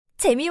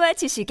재미와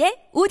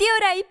지식의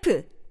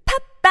오디오라이프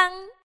팝빵.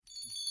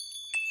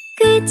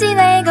 긁지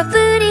말고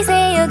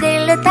뿌리세요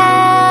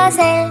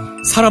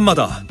글루타셀.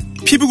 사람마다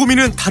피부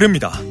고민은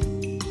다릅니다.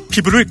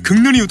 피부를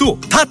긁는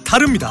이유도 다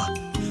다릅니다.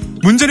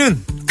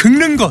 문제는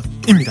긁는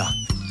것입니다.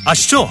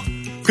 아시죠?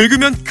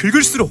 긁으면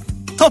긁을수록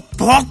더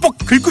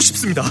뻑뻑 긁고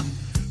싶습니다.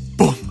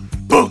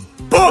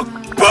 뻑뻑뻑뻑.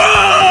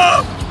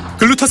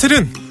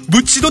 글루타셀은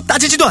묻지도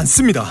따지지도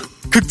않습니다.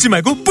 긁지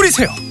말고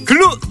뿌리세요.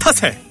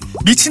 글루타셀.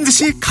 미친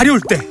듯이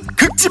가려울 때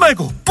긁지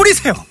말고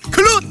뿌리세요.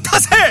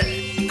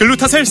 글루타셀.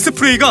 글루타셀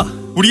스프레이가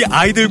우리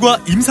아이들과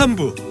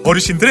임산부,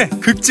 어르신들의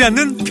긁지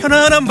않는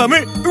편안한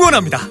밤을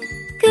응원합니다.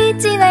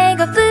 긁지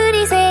말고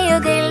뿌리세요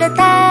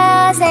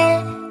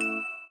글루타셀.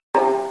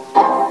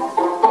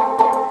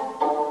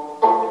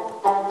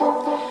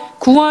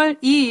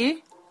 9월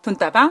 2일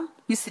돈다방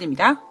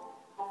뉴스입니다.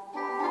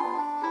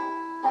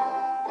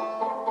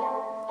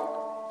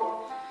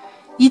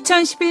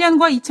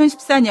 2011년과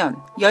 2014년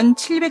연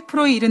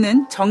 700%에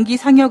이르는 정기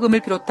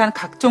상여금을 비롯한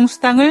각종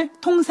수당을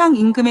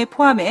통상임금에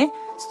포함해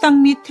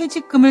수당 및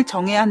퇴직금을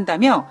정해야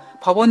한다며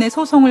법원에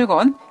소송을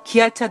건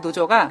기아차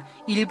노조가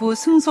일부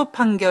승소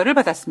판결을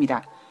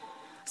받았습니다.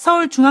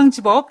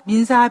 서울중앙지법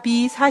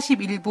민사합의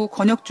 41부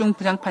권혁중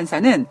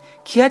부장판사는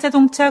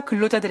기아자동차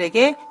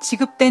근로자들에게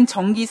지급된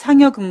정기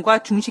상여금과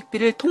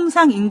중식비를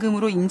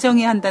통상임금으로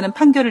인정해야 한다는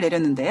판결을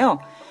내렸는데요.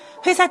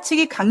 회사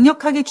측이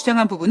강력하게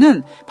주장한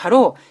부분은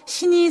바로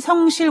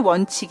신의성실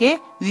원칙에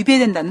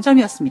위배된다는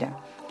점이었습니다.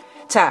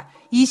 자,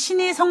 이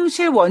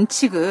신의성실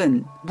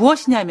원칙은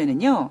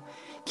무엇이냐면요.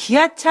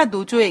 기아차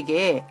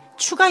노조에게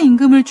추가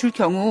임금을 줄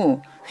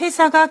경우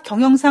회사가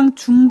경영상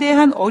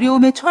중대한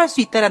어려움에 처할 수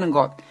있다는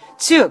것.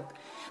 즉,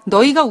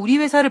 너희가 우리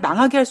회사를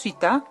망하게 할 수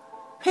있다.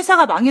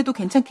 회사가 망해도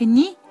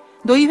괜찮겠니?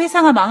 너희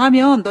회사가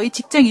망하면 너희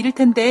직장 잃을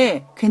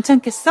텐데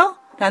괜찮겠어?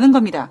 라는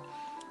겁니다.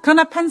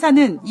 그러나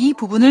판사는 이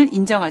부분을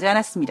인정하지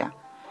않았습니다.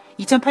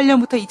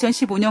 2008년부터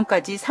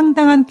 2015년까지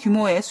상당한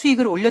규모의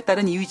수익을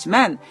올렸다는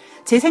이유이지만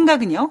제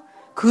생각은요.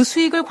 그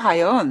수익을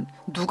과연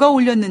누가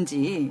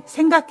올렸는지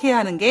생각해야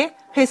하는 게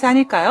회사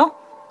아닐까요?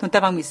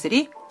 돈다방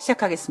미쓰리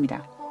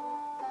시작하겠습니다.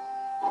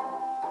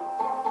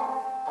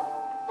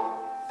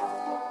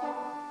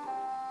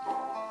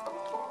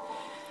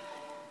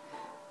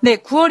 네,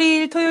 9월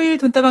 2일 토요일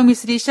돈다방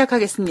미쓰리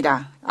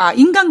시작하겠습니다.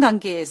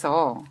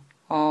 인간관계에서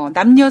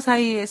남녀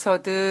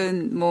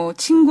사이에서든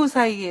친구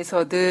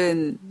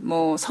사이에서든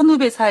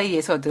선후배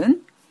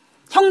사이에서든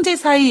형제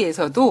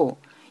사이에서도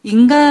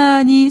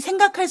인간이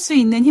생각할 수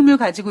있는 힘을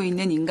가지고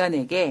있는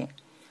인간에게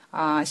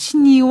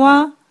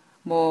신의와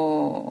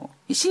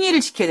신의를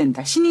지켜야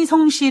된다. 신의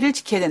성실을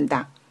지켜야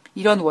된다.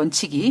 이런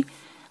원칙이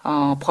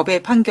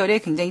법의 판결에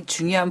굉장히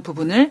중요한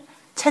부분을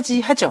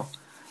차지하죠.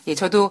 예,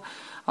 저도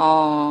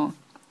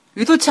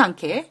의도치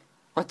않게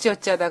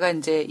어찌어찌 하다가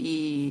이제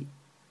이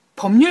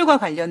법률과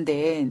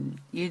관련된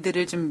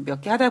일들을 좀 몇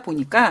개 하다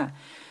보니까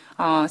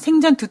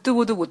생전 듣도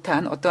보도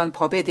못한 어떠한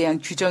법에 대한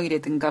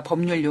규정이라든가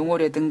법률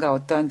용어라든가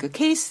어떠한 그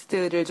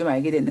케이스들을 좀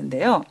알게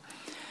됐는데요.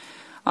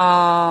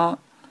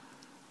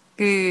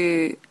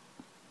 그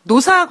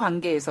노사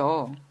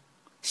관계에서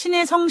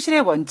신의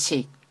성실의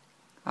원칙,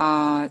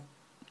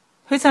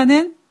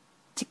 회사는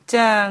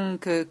직장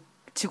그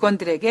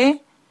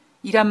직원들에게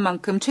일한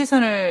만큼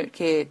최선을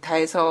이렇게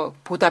다해서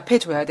보답해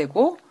줘야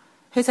되고,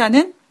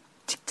 회사는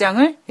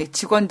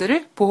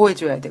직원들을 보호해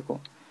줘야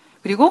되고,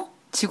 그리고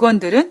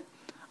직원들은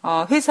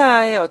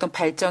회사의 어떤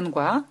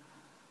발전과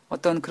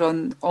어떤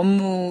그런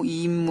업무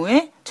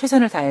임무에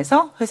최선을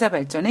다해서 회사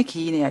발전에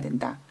기인해야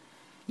된다.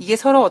 이게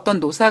서로 어떤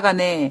노사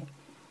간에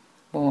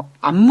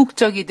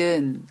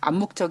암묵적이든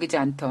암묵적이지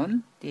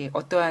않던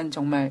어떠한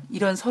정말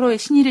이런 서로의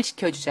신의를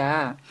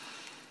지켜주자.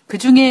 그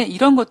중에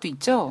이런 것도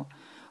있죠.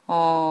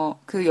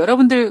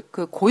 여러분들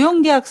그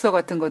고용계약서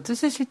같은 것도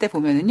쓰실 때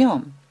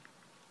보면은요.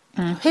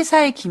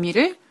 회사의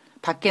기밀을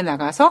밖에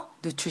나가서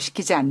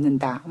누출시키지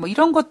않는다.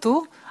 이런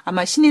것도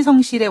아마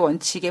신의성실의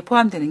원칙에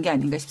포함되는 게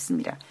아닌가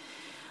싶습니다.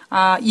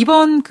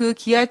 이번 그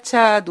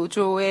기아차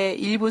노조의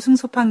일부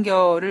승소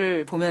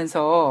판결을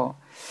보면서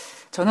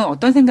저는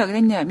어떤 생각을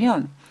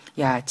했냐면,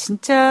 야,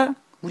 진짜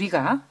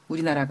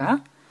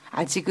우리나라가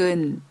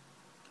아직은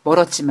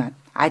멀었지만,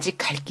 아직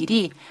갈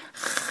길이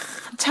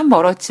한참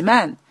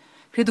멀었지만,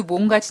 그래도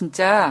뭔가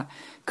진짜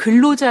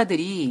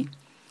근로자들이,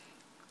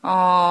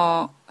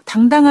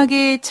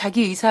 당당하게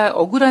자기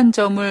억울한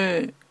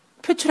점을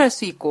표출할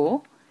수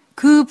있고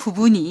그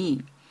부분이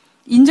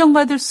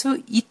인정받을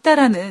수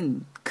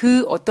있다라는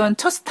그 어떤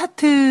첫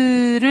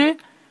스타트를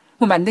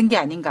만든 게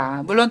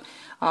아닌가. 물론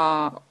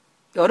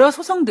여러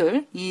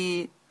소송들,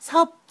 이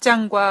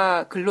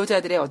사업장과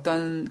근로자들의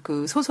어떤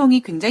그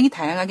소송이 굉장히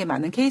다양하게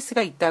많은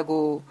케이스가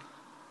있다고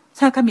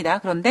생각합니다.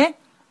 그런데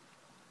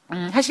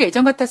사실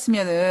예전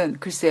같았으면은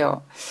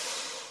글쎄요.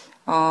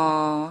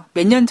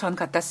 몇 년 전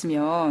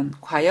같았으면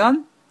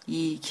과연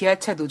이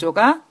기아차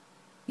노조가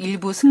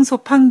일부 승소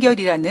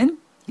판결이라는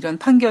이런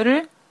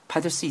판결을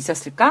받을 수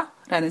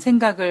있었을까라는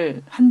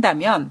생각을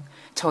한다면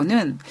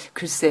저는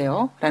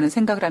글쎄요 라는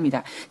생각을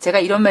합니다. 제가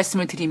이런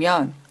말씀을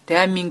드리면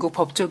대한민국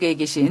법조계에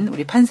계신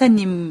우리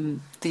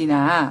판사님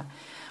가족들이나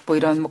뭐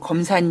이런 뭐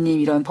검사님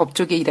이런 법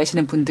쪽에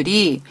일하시는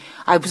분들이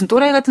무슨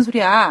또라이 같은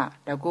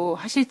소리야라고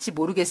하실지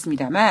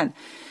모르겠습니다만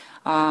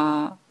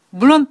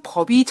물론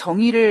법이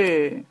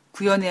정의를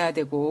구현해야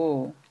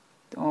되고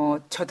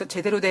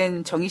제대로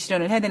된 정의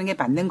실현을 해야 되는 게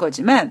맞는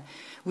거지만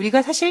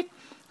우리가 사실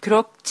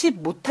그렇지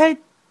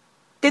못할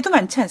때도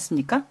많지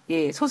않습니까?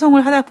 예,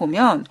 소송을 하다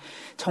보면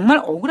정말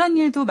억울한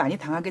일도 많이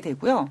당하게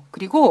되고요.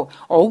 그리고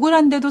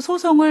억울한데도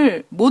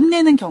소송을 못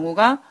내는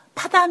경우가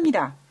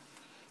파다합니다.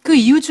 그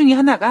이유 중에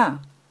하나가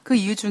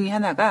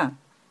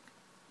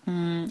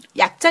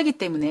약자기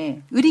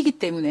때문에, 의리기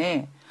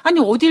때문에, 아니,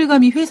 어딜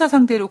감히 회사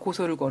상대로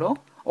고소를 걸어?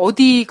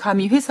 어디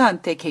감히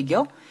회사한테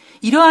개겨?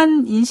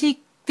 이러한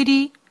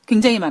인식들이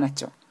굉장히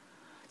많았죠.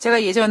 제가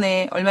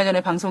얼마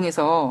전에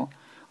방송에서,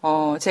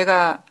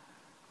 제가,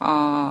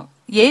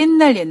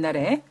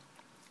 옛날에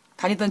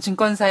다니던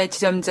증권사의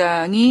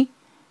지점장이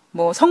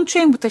뭐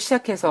성추행부터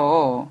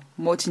시작해서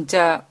뭐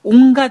진짜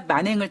온갖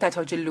만행을 다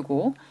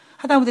저지르고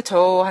하다못해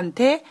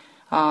저한테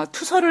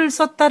투서를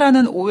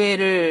썼다라는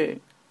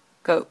오해를,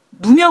 그러니까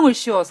누명을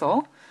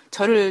씌워서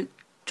저를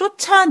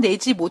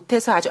쫓아내지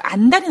못해서 아주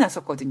안달이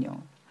났었거든요.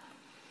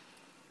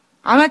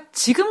 아마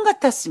지금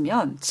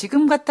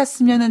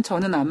같았으면은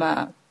저는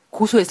아마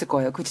고소했을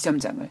거예요, 그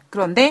지점장을.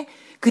 그런데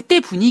그때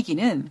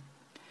분위기는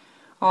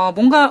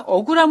뭔가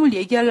억울함을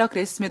얘기하려고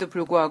그랬음에도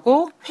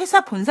불구하고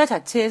회사 본사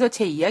자체에서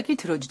제 이야기를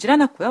들어주질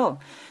않았고요.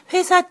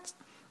 회사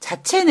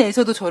자체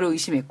내에서도 저를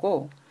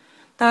의심했고,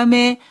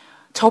 그다음에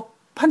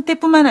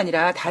저한테뿐만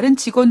아니라 다른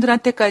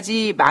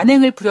직원들한테까지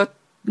만행을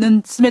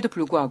부렸음에도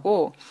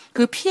불구하고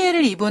그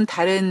피해를 입은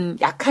다른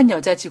약한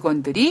여자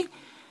직원들이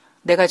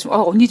내가 좀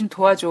언니 좀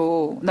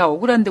도와줘. 나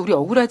억울한데 우리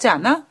억울하지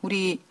않아?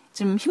 우리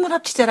좀 힘을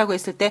합치자라고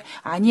했을 때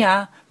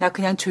아니야. 나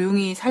그냥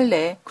조용히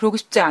살래. 그러고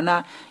싶지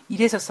않아.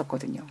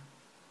 이랬었거든요.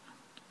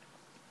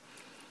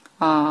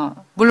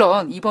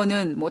 물론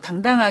이번은 뭐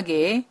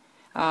당당하게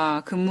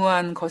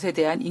근무한 것에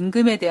대한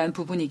임금에 대한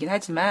부분이긴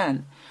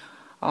하지만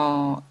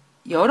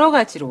여러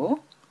가지로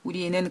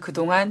우리는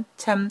그동안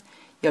참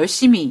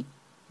열심히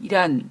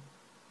일한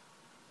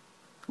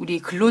우리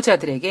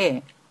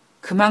근로자들에게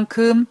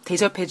그만큼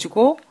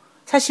대접해주고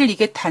사실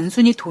이게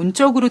단순히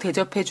돈적으로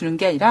대접해주는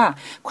게 아니라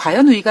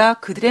과연 우리가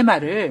그들의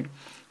말을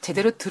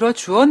제대로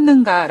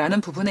들어주었는가라는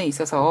부분에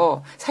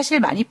있어서 사실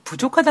많이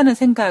부족하다는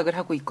생각을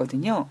하고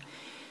있거든요.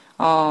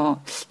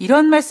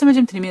 이런 말씀을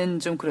좀 드리면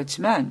좀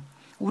그렇지만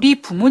우리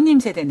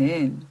부모님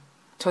세대는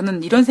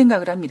저는 이런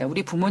생각을 합니다.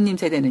 우리 부모님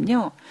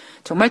세대는요,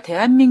 정말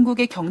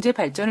대한민국의 경제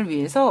발전을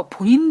위해서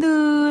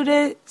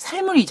본인들의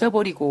삶을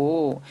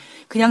잊어버리고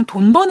그냥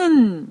돈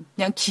버는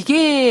그냥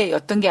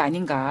기계였던 게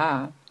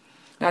아닌가라는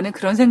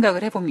그런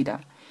생각을 해봅니다.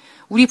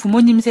 우리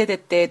부모님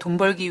세대 때 돈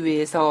벌기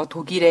위해서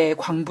독일에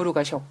광부로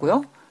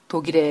가셨고요.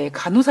 독일에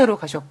간호사로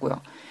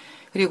가셨고요.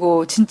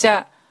 그리고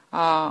진짜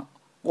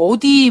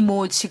어디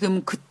뭐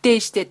지금 그때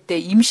시대 때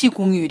임시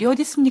공휴일이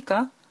어디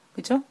있습니까?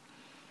 그죠?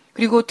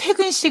 그리고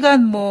퇴근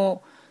시간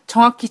뭐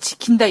정확히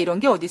지킨다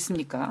이런 게 어디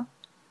있습니까?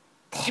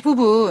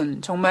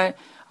 대부분 정말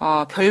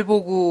별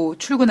보고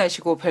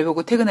출근하시고 별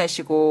보고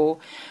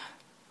퇴근하시고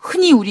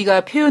흔히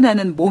우리가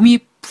표현하는 몸이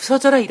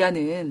부서져라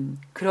일하는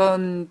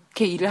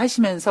그렇게 일을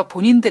하시면서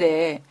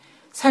본인들의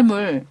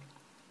삶을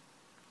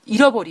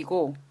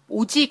잃어버리고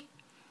오직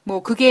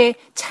뭐 그게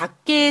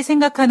작게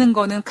생각하는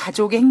거는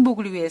가족의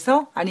행복을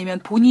위해서 아니면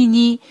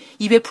본인이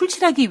입에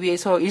풀칠하기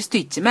위해서일 수도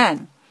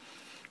있지만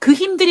그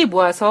힘들이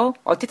모아서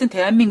어쨌든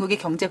대한민국의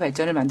경제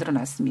발전을 만들어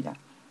놨습니다.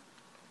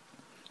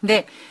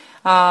 근데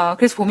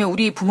그래서 보면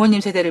우리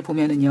부모님 세대를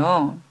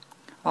보면은요,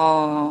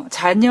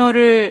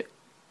 자녀를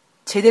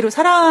제대로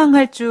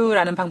사랑할 줄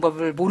아는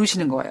방법을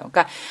모르시는 거예요.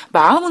 그러니까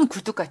마음은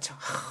굴뚝 같죠.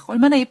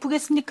 얼마나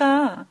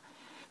예쁘겠습니까?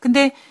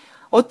 근데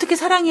어떻게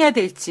사랑해야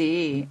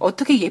될지,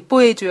 어떻게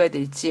예뻐해 줘야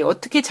될지,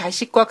 어떻게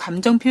자식과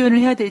감정 표현을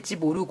해야 될지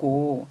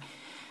모르고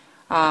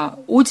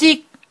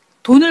오직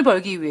돈을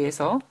벌기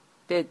위해서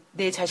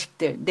내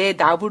자식들,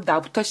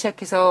 나부터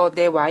시작해서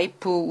내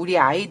와이프, 우리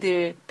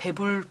아이들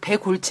배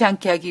골치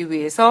않게 하기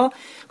위해서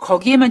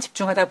거기에만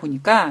집중하다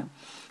보니까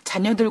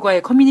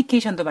자녀들과의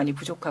커뮤니케이션도 많이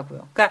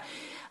부족하고요.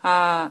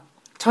 그러니까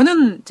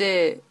저는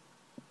이제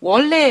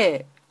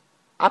원래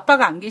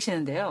아빠가 안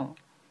계시는데요.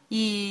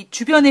 제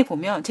주변에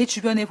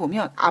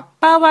보면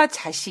아빠와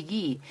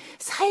자식이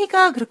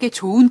사이가 그렇게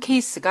좋은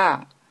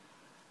케이스가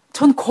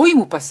전 거의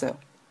못 봤어요.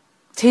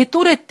 제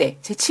또래 때,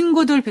 제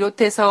친구들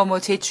비롯해서 뭐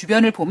제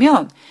주변을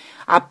보면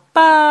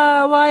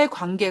아빠와의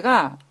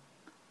관계가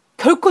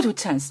결코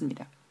좋지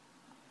않습니다.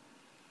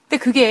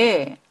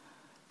 근데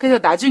그래서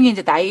나중에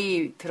이제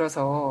나이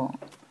들어서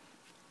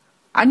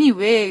아니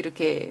왜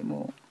이렇게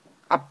뭐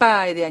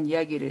아빠에 대한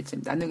이야기를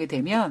좀 나누게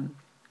되면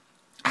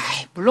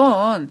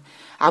물론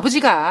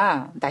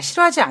아버지가 나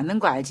싫어하지 않는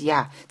거 알지.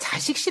 야,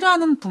 자식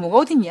싫어하는 부모가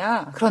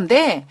어딨냐.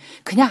 그런데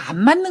그냥 안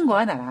맞는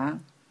거야,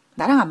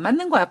 나랑 안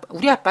맞는 거야.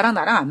 우리 아빠랑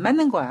나랑 안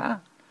맞는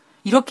거야.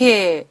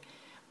 이렇게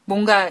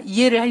뭔가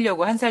이해를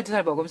하려고 한 살, 두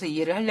살 먹으면서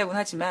이해를 하려고는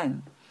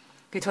하지만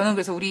저는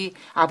그래서 우리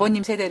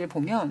아버님 세대를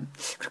보면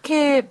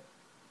그렇게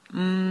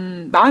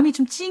마음이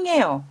좀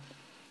찡해요.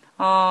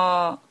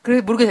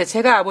 그래 모르겠어요.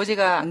 제가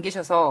아버지가 안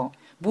계셔서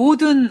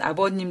모든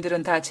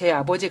아버님들은 다 제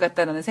아버지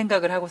같다는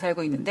생각을 하고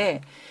살고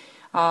있는데,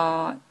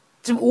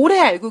 좀 오래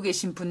알고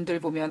계신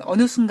분들 보면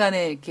어느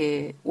순간에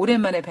이렇게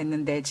오랜만에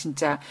뵀는데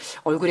진짜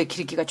얼굴에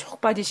기름기가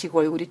쭉 빠지시고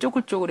얼굴이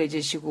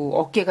쪼글쪼글해지시고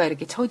어깨가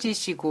이렇게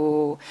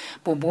처지시고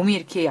뭐 몸이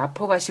이렇게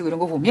아파가시고 이런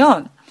거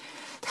보면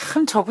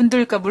참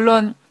저분들, 그러니까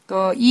물론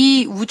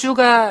이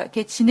우주가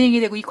이렇게 진행이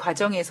되고 이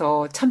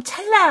과정에서 참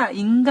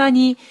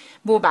인간이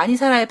뭐 많이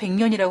살아야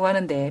 100년이라고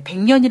하는데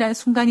 100년이라는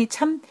순간이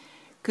참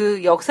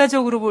그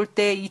역사적으로 볼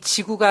때 이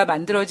지구가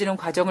만들어지는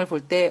과정을 볼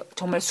때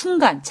정말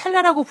순간,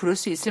 찰나라고 부를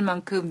수 있을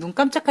만큼 눈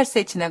깜짝할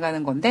새에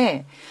지나가는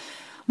건데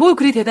뭐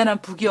그리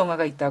대단한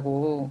부귀영화가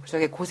있다고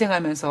저게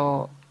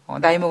고생하면서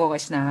나이 먹어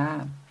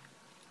가시나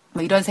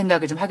뭐 이런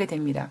생각을 좀 하게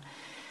됩니다.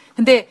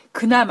 근데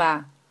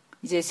그나마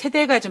이제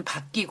세대가 좀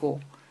바뀌고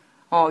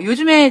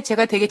요즘에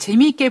제가 되게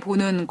재미있게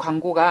보는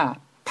광고가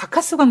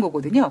바카스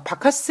광고거든요.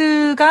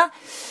 바카스가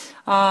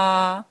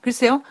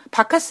글쎄요.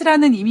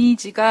 바카스라는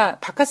이미지가,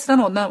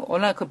 바카스라는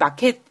워낙 그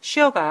마켓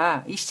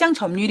쉐어가 이 시장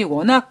점유율이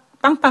워낙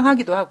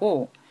빵빵하기도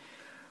하고,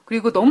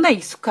 그리고 너무나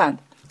익숙한,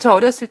 저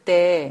어렸을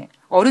때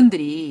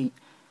어른들이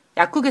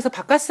약국에서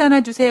바카스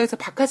하나 주세요 해서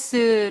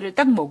바카스를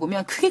딱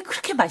먹으면 그게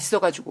그렇게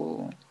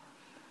맛있어가지고,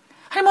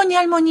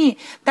 할머니,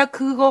 나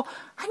그거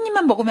한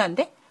입만 먹으면 안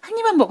돼? 한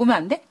입만 먹으면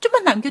안 돼?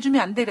 좀만 남겨주면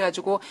안 돼?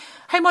 그래가지고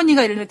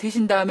할머니가 이런 거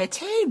드신 다음에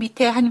제일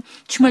밑에 한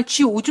정말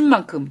쥐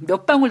오줌만큼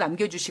몇 방울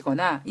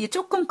남겨주시거나 이게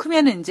조금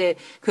크면은 이제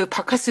그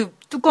바카스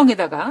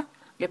뚜껑에다가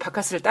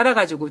바카스를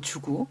따라가지고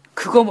주고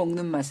그거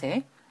먹는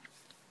맛에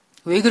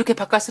왜 그렇게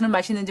바카스는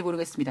맛있는지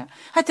모르겠습니다.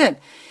 하여튼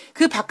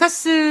그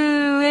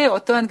바카스의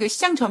어떠한 그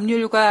시장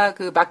점유율과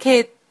그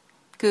마켓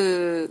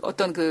그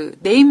어떤 그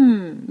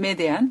네임에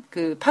대한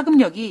그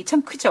파급력이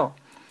참 크죠.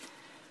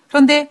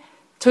 그런데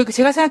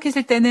제가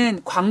생각했을 때는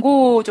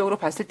광고적으로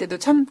봤을 때도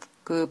참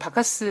그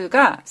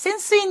바카스가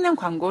센스 있는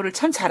광고를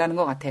참 잘하는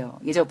것 같아요.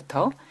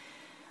 예전부터.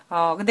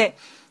 근데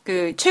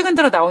그 최근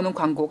들어 나오는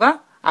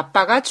광고가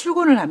아빠가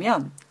출근을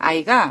하면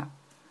아이가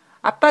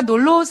아빠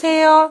놀러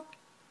오세요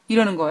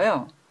이러는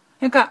거예요.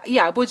 그러니까 이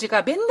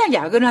아버지가 맨날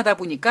야근을 하다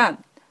보니까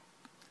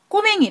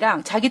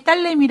꼬맹이랑 자기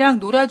딸내미랑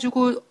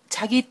놀아주고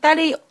자기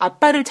딸이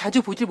아빠를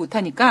자주 보질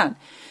못하니까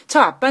저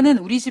아빠는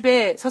우리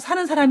집에서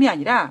사는 사람이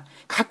아니라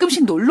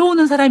가끔씩 놀러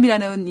오는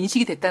사람이라는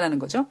인식이 됐다는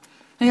거죠.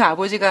 그러니까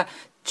아버지가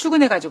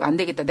출근해가지고 안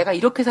되겠다. 내가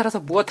이렇게 살아서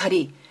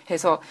무엇하리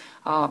해서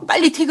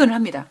빨리 퇴근을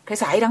합니다.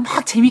 그래서 아이랑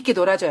막 재밌게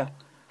놀아줘요.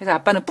 그래서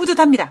아빠는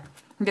뿌듯합니다.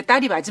 근데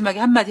딸이 마지막에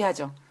한마디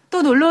하죠.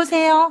 또 놀러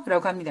오세요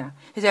라고 합니다.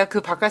 그래서 제가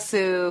그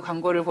바카스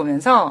광고를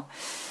보면서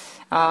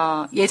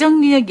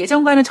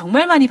예전과는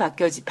정말 많이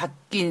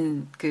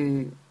바뀐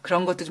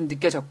그런 것도 좀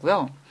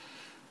느껴졌고요.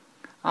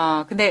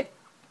 근데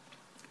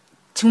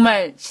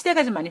정말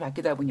시대가 좀 많이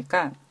바뀌다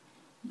보니까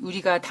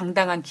우리가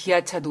당당한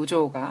기아차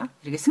노조가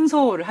이렇게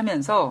승소를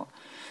하면서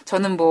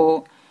저는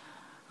뭐,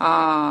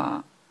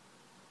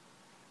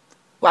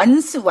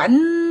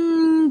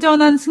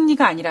 완전한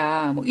승리가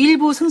아니라 뭐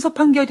일부 승소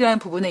판결이라는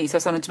부분에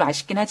있어서는 좀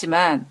아쉽긴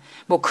하지만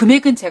뭐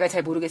금액은 제가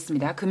잘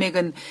모르겠습니다.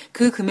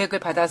 그 금액을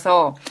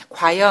받아서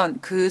과연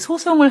그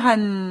소송을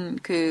한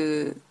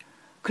그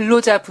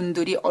근로자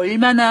분들이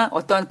얼마나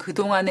어떤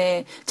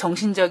그동안의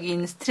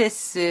정신적인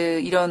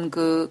스트레스 이런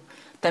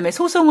그다음에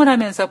소송을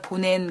하면서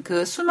보낸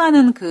그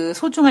수많은 그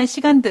소중한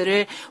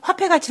시간들을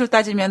화폐 가치로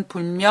따지면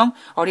분명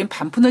어린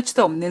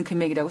반푼어치도 없는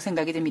금액이라고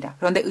생각이 됩니다.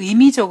 그런데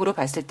의미적으로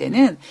봤을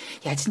때는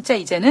야 진짜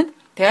이제는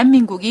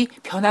대한민국이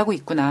변하고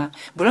있구나.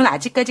 물론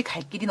아직까지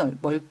갈 길이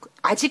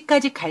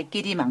아직까지 갈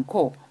길이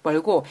많고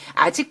멀고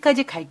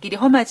아직까지 갈 길이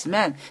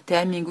험하지만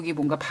대한민국이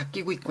뭔가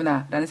바뀌고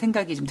있구나라는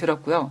생각이 좀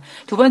들었고요.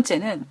 두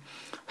번째는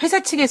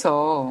회사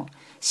측에서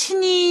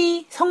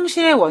신의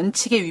성실의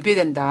원칙에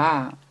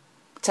위배된다.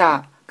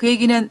 자, 그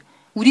얘기는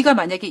우리가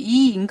만약에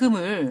이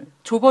임금을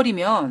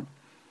줘버리면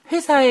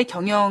회사의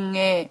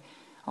경영에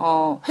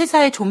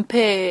회사의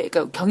존폐,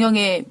 그러니까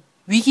경영에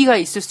위기가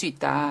있을 수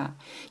있다.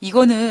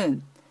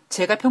 이거는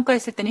제가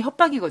평가했을 때는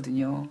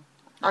협박이거든요.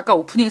 아까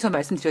오프닝에서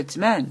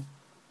말씀드렸지만,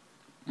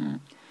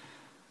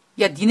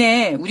 야,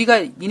 니네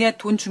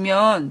돈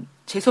주면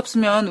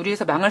재수없으면 우리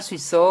회사 망할 수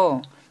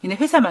있어. 니네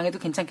회사 망해도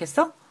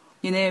괜찮겠어?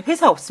 니네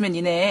회사 없으면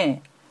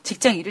니네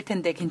직장 잃을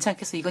텐데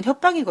괜찮겠어? 이건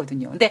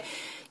협박이거든요. 근데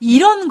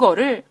이런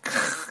거를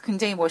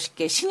굉장히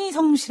멋있게 신의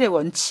성실의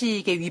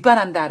원칙에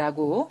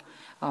위반한다라고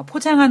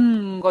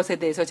포장한 것에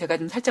대해서 제가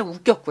좀 살짝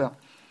웃겼고요.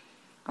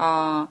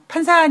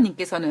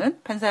 판사님께서는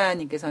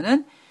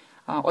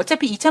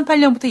어차피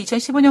 2008년부터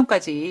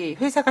 2015년까지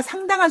회사가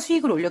상당한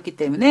수익을 올렸기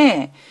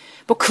때문에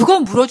뭐 그거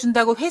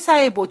물어준다고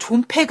회사의 뭐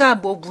존폐가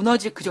뭐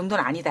무너질 그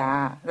정도는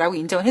아니다라고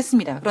인정을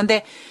했습니다.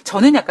 그런데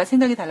저는 약간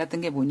생각이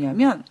달랐던 게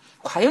뭐냐면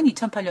과연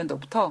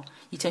 2008년도부터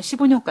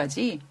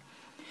 2015년까지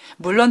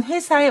물론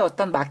회사의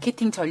어떤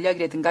마케팅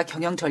전략이라든가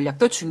경영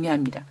전략도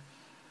중요합니다.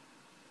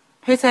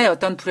 회사의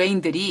어떤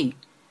브레인들이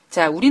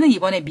자, 우리는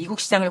이번에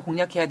미국 시장을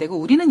공략해야 되고,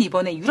 우리는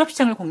이번에 유럽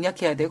시장을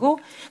공략해야 되고,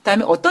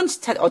 그다음에 어떤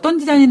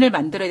디자인을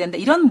만들어야 된다.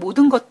 이런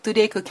모든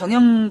것들의 그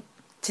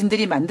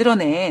경영진들이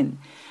만들어낸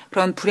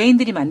그런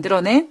브레인들이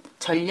만들어낸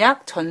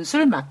전략,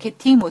 전술,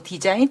 마케팅,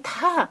 디자인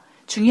다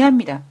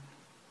중요합니다.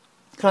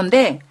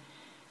 그런데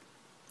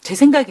제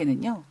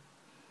생각에는요.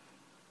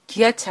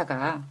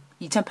 기아차가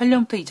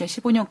 2008년부터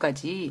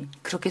 2015년까지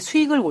그렇게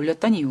수익을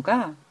올렸던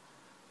이유가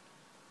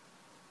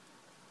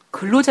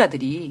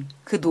근로자들이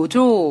그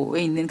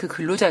노조에 있는 그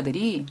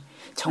근로자들이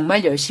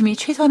정말 열심히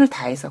최선을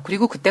다해서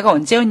그리고 그때가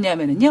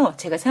언제였냐면은요.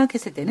 제가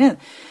생각했을 때는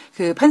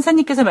그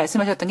판사님께서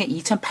말씀하셨던 게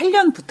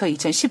 2008년부터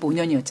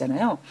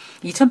 2015년이었잖아요.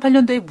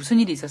 2008년도에 무슨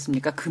일이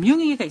있었습니까?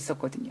 금융위기가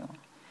있었거든요.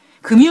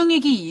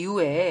 금융위기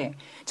이후에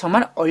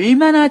정말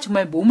얼마나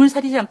정말 몸을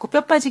사리지 않고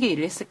뼈 빠지게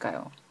일을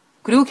했을까요?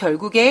 그리고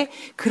결국에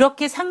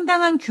그렇게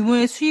상당한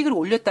규모의 수익을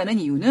올렸다는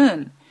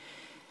이유는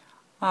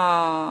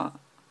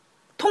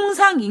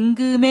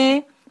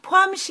통상임금에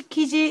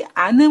포함시키지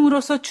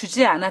않음으로써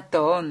주지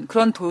않았던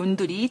그런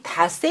돈들이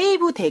다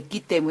세이브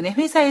됐기 때문에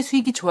회사의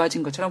수익이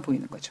좋아진 것처럼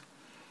보이는 거죠.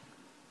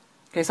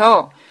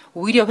 그래서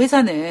오히려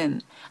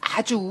회사는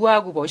아주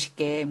우아하고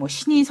멋있게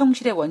신의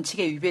성실의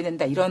원칙에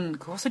위배된다 이런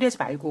그 헛소리 하지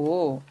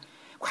말고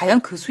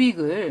과연 그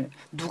수익을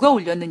누가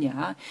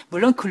올렸느냐.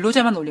 물론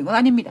근로자만 올린 건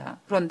아닙니다.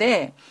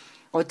 그런데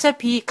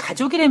어차피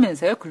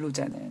가족이라면서요,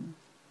 근로자는.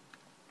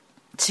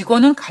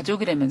 직원은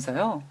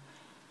가족이라면서요.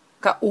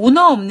 그러니까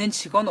오너 없는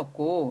직원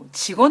없고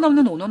직원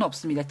없는 오너는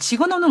없습니다.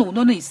 직원 없는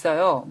오너는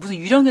있어요. 무슨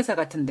유령회사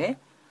같은데.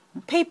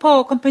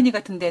 페이퍼 컴퍼니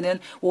같은 데는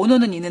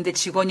오너는 있는데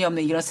직원이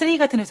없는 이런 쓰레기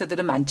같은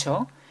회사들은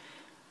많죠.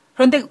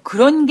 그런데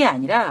그런 게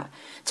아니라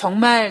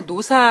정말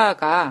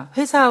노사가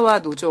회사와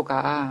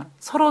노조가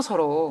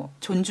서로서로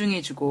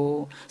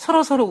존중해주고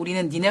서로서로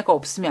우리는 니네가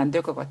없으면 안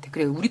될 것 같아.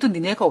 그래, 우리도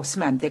니네가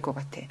없으면 안 될 것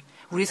같아.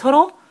 우리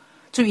서로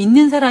좀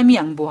있는 사람이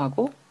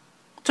양보하고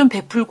좀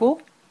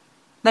베풀고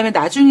그다음에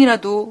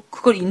나중이라도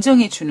그걸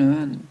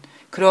인정해주는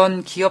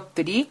그런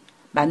기업들이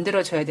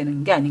만들어져야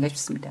되는 게 아닌가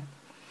싶습니다.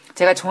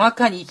 제가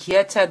정확한 이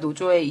기아차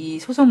노조의 이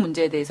소송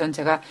문제에 대해서는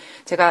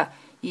제가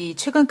이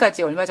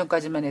최근까지 얼마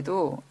전까지만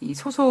해도 이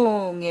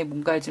소송에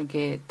뭔가 좀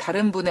이렇게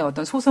다른 분의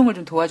어떤 소송을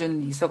좀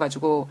도와주는 일이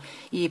있어가지고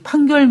이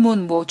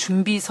판결문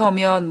준비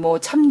서면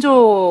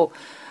참조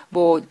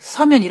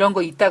서면 이런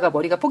거 있다가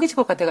머리가 뽀개질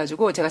것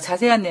같아가지고 제가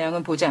자세한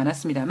내용은 보지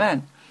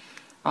않았습니다만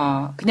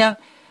그냥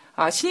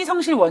신의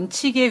성실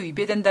원칙에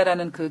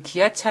위배된다라는 그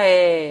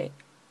기아차의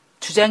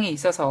주장에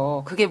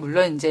있어서 그게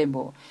물론 이제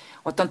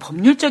어떤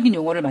법률적인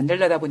용어를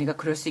만들려다 보니까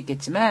그럴 수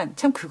있겠지만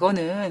참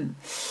그거는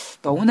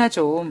너무나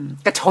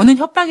그러니까 저는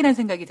협박이라는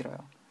생각이 들어요.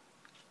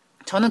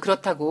 저는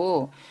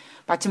그렇다고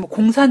마치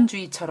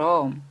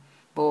공산주의처럼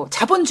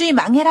자본주의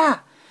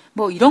망해라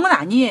이런 건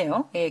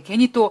아니에요. 예,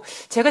 괜히 또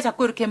제가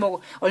자꾸 이렇게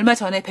얼마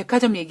전에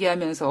백화점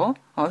얘기하면서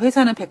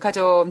회사는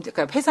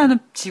그러니까 회사는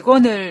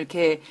직원을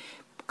이렇게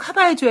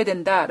커버해줘야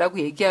된다라고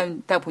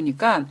얘기하다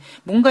보니까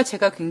뭔가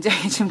제가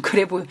굉장히 좀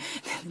그래 보이는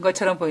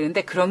것처럼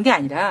보이는데 그런 게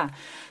아니라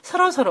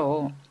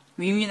서로서로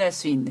윈윈할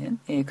수 있는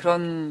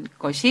그런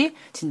것이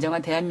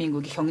진정한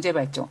대한민국의 경제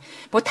발전.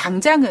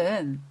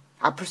 당장은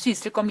아플 수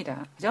있을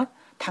겁니다. 그죠?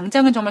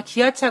 당장은 정말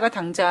기아차가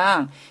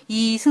당장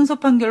이 승소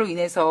판결로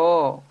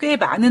인해서 꽤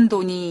많은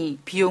돈이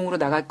비용으로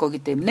나갈 거기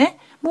때문에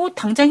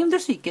당장 힘들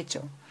수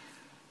있겠죠.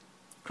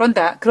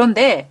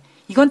 그런데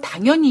이건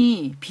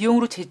당연히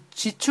비용으로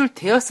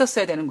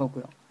지출되었었어야 되는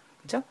거고요.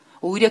 그죠?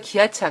 오히려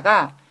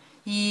기아차가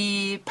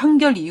이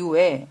판결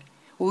이후에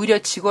오히려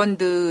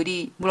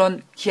직원들이,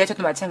 물론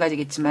기아차도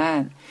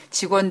마찬가지겠지만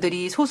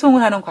직원들이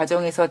소송을 하는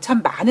과정에서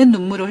참 많은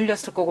눈물을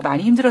흘렸을 거고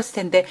많이 힘들었을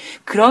텐데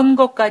그런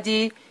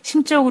것까지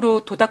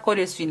심적으로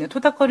토닥거릴 수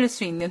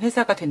있는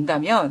회사가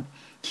된다면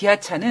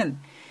기아차는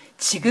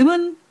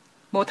지금은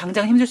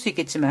당장 힘들 수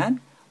있겠지만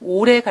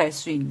오래 갈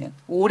수 있는,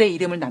 오래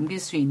이름을 남길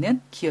수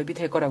있는 기업이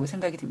될 거라고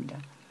생각이 듭니다.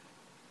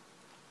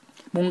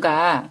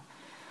 뭔가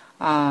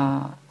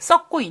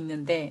썩고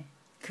있는데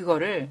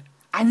그거를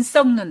안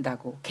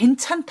썩는다고,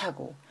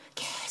 괜찮다고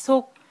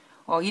계속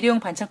일회용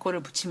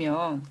반창고를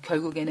붙이면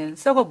결국에는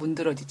썩어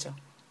문드러지죠.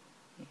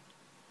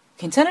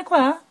 괜찮을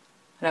거야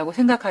라고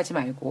생각하지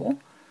말고,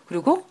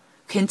 그리고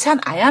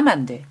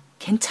괜찮아야만 돼.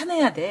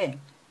 괜찮아야 돼.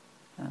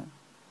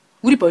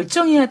 우리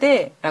멀쩡해야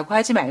돼 라고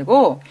하지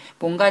말고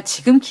뭔가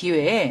지금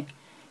기회에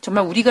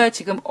정말 우리가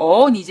지금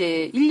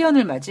이제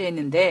 1년을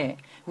맞이했는데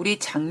우리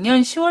작년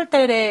 10월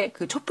달에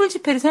그 촛불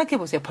집회를 생각해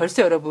보세요.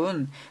 벌써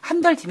여러분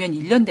한 달 뒤면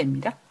 1년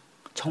됩니다.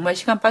 정말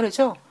시간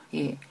빠르죠?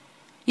 예.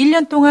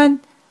 1년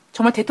동안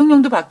정말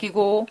대통령도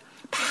바뀌고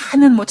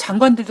많은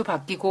장관들도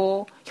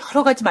바뀌고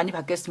여러 가지 많이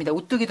바뀌었습니다.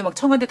 오뚜기도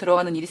청와대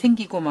들어가는 일이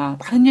생기고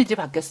많은 일들이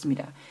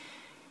바뀌었습니다.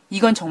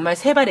 이건 정말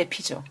세 발의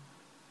피죠.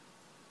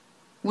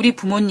 우리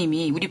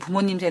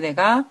부모님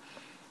세대가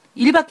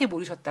일밖에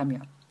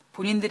모르셨다면,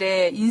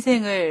 본인들의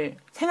인생을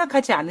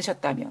생각하지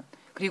않으셨다면,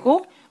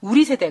 그리고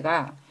우리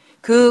세대가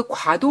그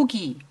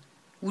과도기,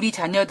 우리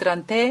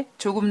자녀들한테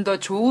조금 더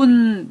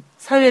좋은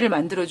사회를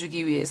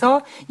만들어주기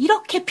위해서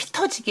이렇게 피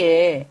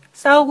터지게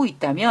싸우고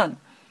있다면,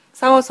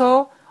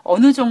 싸워서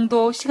어느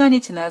정도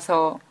시간이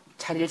지나서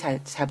자리를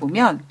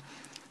잡으면,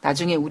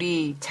 나중에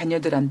우리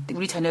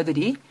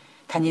자녀들이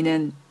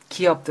다니는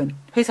기업든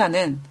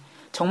회사는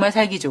정말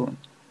살기 좋은,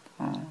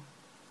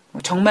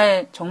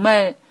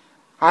 정말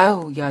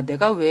아유, 야,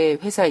 내가 왜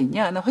회사에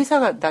있냐? 나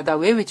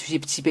왜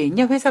집에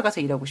있냐? 회사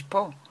가서 일하고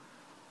싶어.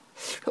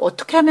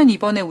 어떻게 하면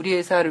이번에 우리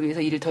회사를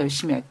위해서 일을 더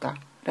열심히 할까?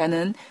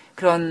 라는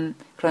그런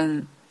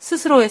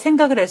스스로의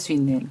생각을 할 수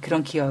있는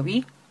그런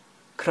기업이,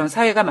 그런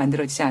사회가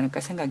만들어지지 않을까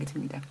생각이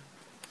듭니다.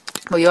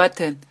 뭐,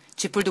 여하튼,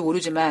 쥐뿔도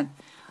모르지만,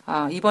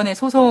 이번에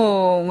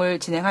소송을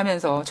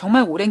진행하면서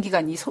정말 오랜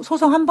기간 이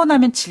소송 한 번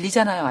하면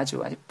질리잖아요.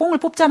 아주 뽕을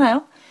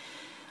뽑잖아요.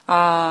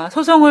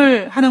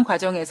 소송을 하는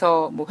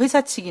과정에서 뭐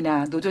회사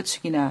측이나 노조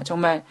측이나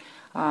정말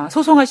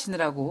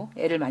소송하시느라고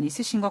애를 많이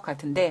쓰신 것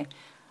같은데,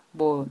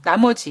 뭐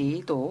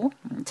나머지도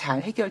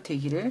잘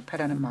해결되기를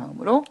바라는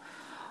마음으로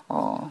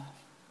뭐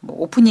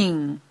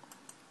오프닝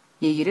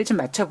얘기를 좀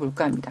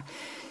맞춰볼까 합니다.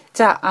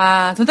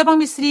 자, 돈다방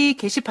미스리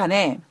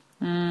게시판에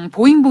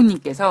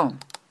보잉보님께서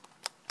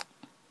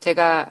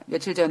제가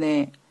며칠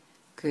전에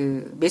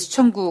그 매수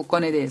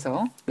청구에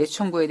대해서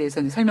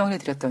설명을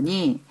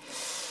해드렸더니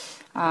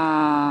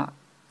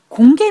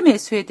공개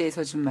매수에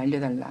대해서 좀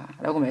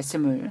알려달라라고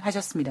말씀을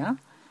하셨습니다.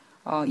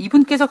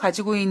 이분께서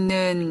가지고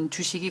있는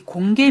주식이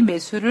공개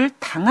매수를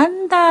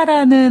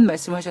당한다라는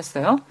말씀을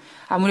하셨어요.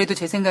 아무래도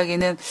제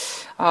생각에는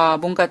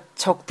뭔가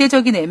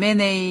적대적인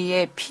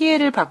M&A에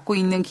피해를 받고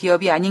있는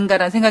기업이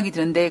아닌가라는 생각이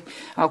드는데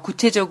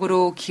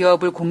구체적으로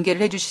기업을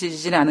공개를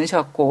해주시지는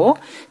않으셨고,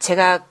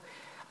 제가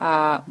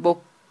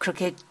뭐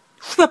그렇게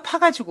후벼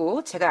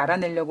파가지고 제가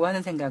알아내려고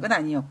하는 생각은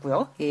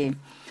아니었고요. 예.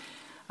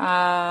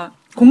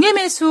 공개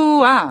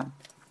매수와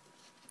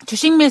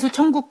주식 매수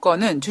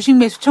청구는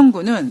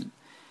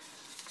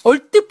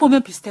얼뜻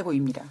보면 비슷해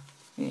보입니다.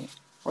 예.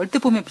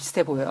 얼뜻 보면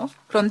비슷해 보여요.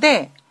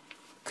 그런데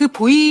그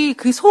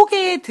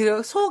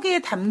속에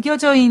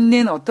담겨져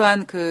있는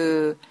어떠한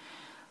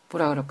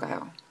뭐라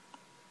그럴까요?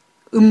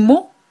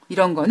 음모?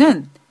 이런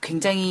거는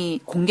굉장히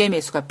공개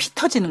매수가 피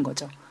터지는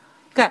거죠.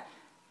 그러니까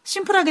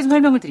심플하게 좀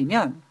설명을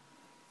드리면,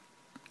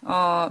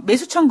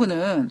 매수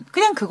청구는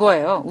그냥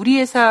그거예요. 우리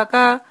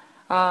회사가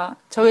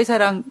저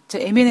회사랑 저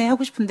M&A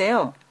하고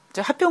싶은데요.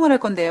 저 합병을 할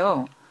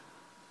건데요.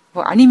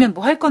 뭐 아니면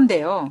뭐 할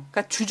건데요.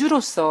 그러니까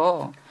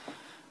주주로서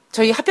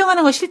저희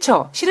합병하는 거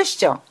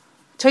싫으시죠?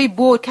 저희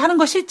뭐 이렇게 하는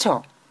거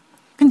싫죠?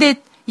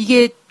 근데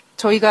이게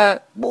저희가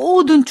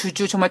모든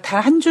주주, 정말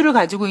단 한 주를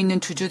가지고 있는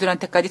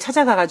주주들한테까지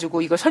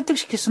찾아가가지고 이걸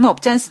설득시킬 수는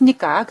없지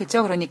않습니까?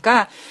 그렇죠?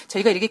 그러니까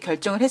저희가 이렇게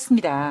결정을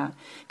했습니다.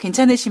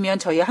 괜찮으시면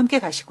저희와 함께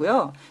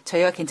가시고요.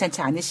 저희가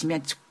괜찮지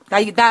않으시면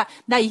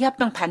나 이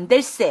합병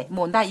반댈세,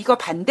 나 이거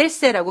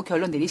반댈세라고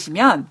결론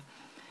내리시면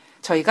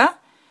저희가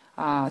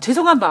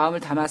죄송한 마음을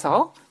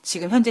담아서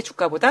지금 현재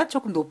주가보다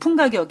조금 높은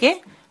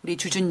가격에 우리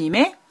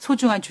주주님의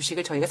소중한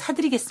주식을 저희가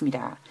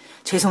사드리겠습니다.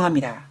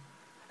 죄송합니다.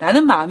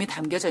 라는 마음이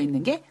담겨져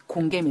있는 게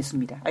공개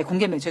매수입니다.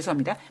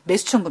 죄송합니다.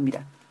 매수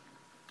청구입니다.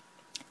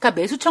 그러니까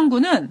매수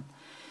청구는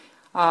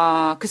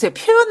글쎄요,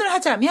 표현을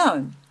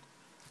하자면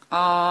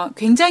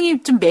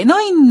굉장히 좀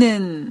매너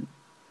있는,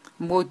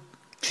 뭐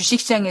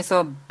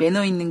주식시장에서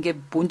매너 있는 게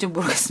뭔지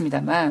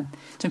모르겠습니다만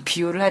좀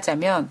비유를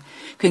하자면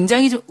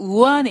굉장히 좀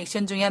우아한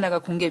액션 중에 하나가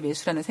공개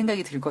매수라는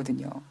생각이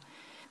들거든요.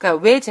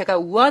 그러니까 왜 제가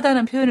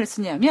우아하다는 표현을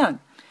쓰냐면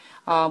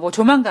뭐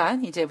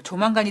조만간이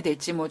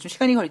될지 뭐 좀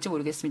시간이 걸릴지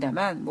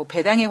모르겠습니다만 뭐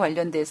배당에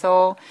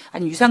관련돼서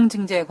아니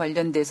유상증자에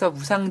관련돼서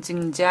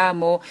무상증자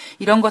뭐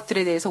이런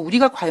것들에 대해서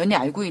우리가 과연히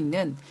알고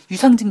있는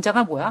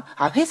유상증자가 뭐야?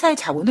 회사의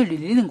자본을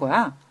늘리는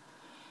거야.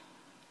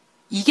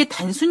 이게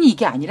단순히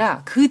이게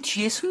아니라 그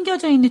뒤에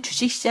숨겨져 있는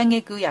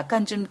주식시장의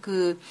약간 좀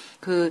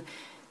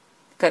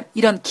그러니까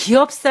이런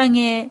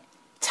기업상의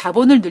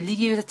자본을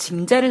늘리기 위해서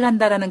증자를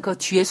한다라는 그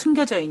뒤에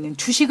숨겨져 있는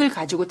주식을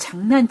가지고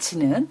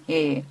장난치는,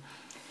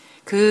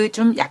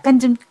 좀 약간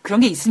좀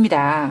그런 게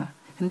있습니다.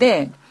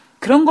 근데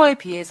그런 거에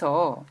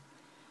비해서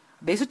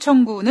매수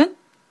청구는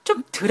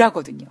좀 덜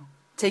하거든요.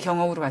 제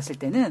경험으로 봤을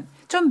때는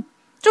좀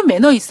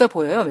매너 있어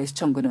보여요, 매수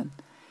청구는.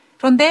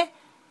 그런데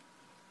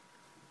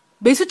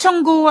매수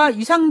청구와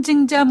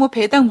유상증자, 뭐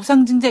배당,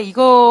 무상증자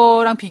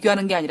이거랑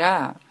비교하는 게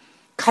아니라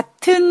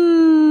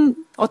같은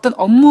어떤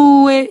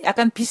업무에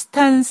약간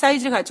비슷한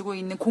사이즈를 가지고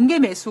있는 공개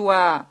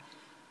매수와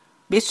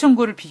매수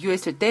청구를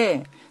비교했을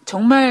때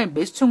정말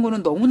매수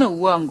청구는 너무나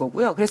우아한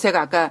거고요. 그래서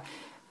제가 아까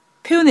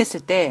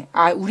표현했을 때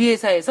우리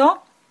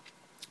회사에서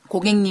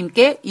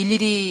고객님께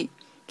일일이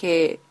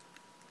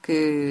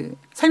이렇게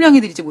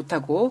설명해드리지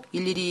못하고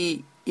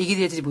일일이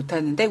얘기드리지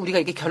못하는데 우리가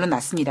이렇게 결론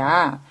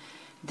났습니다.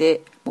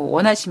 근데 뭐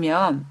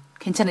원하시면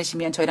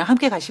괜찮으시면 저희랑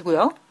함께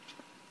가시고요.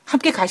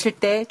 함께 가실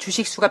때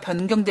주식 수가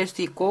변경될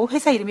수 있고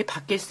회사 이름이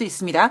바뀔 수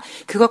있습니다.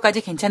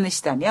 그것까지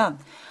괜찮으시다면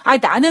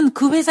나는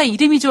그 회사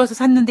이름이 좋아서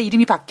샀는데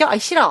이름이 바뀌어?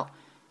 싫어.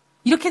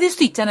 이렇게 될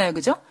수도 있잖아요.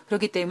 그죠?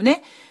 그렇기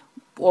때문에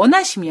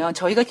원하시면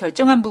저희가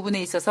결정한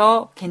부분에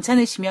있어서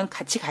괜찮으시면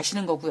같이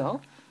가시는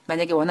거고요.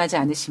 만약에 원하지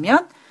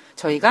않으시면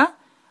저희가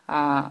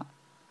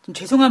좀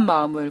죄송한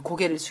마음을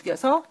고개를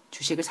숙여서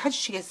주식을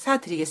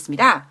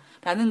사드리겠습니다.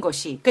 라는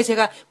것이, 그러니까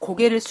제가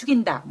고개를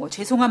숙인다, 뭐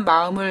죄송한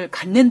마음을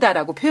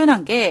갖는다라고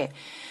표현한 게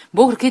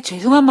뭐 그렇게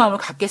죄송한 마음을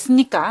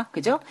갖겠습니까?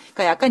 그죠?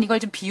 그러니까 약간 이걸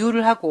좀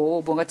비유를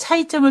하고 뭔가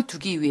차이점을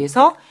두기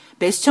위해서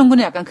매수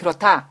청구는 약간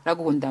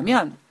그렇다라고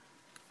본다면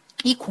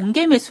이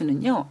공개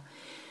매수는요,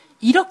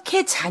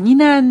 이렇게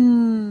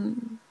잔인한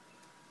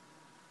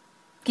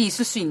게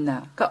있을 수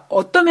있나? 그러니까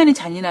어떤 면이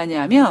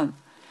잔인하냐면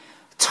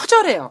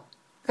처절해요.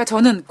 그러니까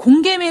저는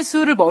공개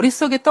매수를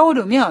머릿속에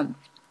떠오르면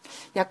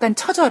약간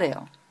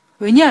처절해요.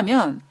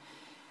 왜냐하면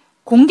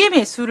공개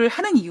매수를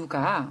하는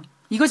이유가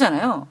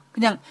이거잖아요.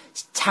 그냥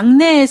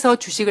장내에서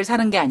주식을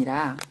사는 게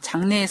아니라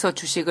장내에서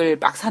주식을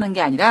막 사는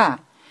게 아니라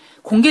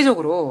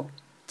공개적으로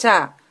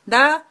자,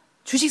 나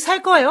주식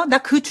살 거예요. 나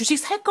그 주식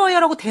살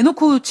거예요라고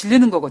대놓고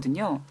지르는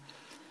거거든요.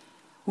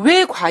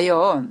 왜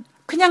과연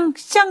그냥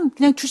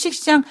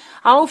주식시장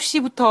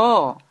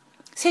 9시부터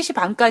 3시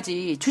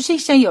반까지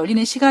주식시장이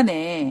열리는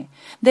시간에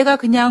내가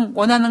그냥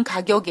원하는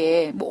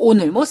가격에 뭐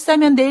오늘 못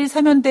사면 내일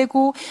사면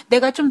되고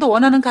내가 좀 더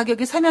원하는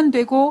가격에 사면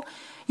되고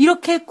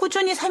이렇게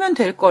꾸준히 사면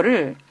될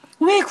거를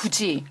왜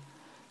굳이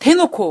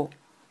대놓고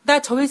나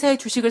저 회사의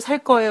주식을 살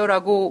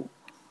거예요라고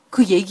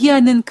그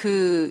얘기하는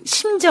그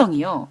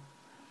심정이요.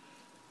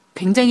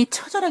 굉장히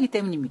처절하기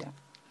때문입니다.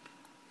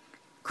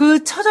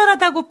 그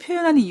처절하다고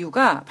표현하는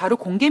이유가 바로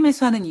공개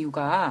매수하는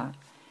이유가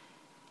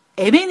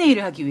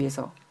M&A를 하기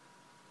위해서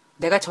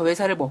내가 저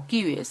회사를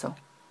먹기 위해서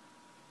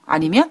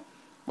아니면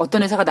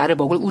어떤 회사가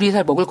우리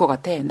회사를 먹을 것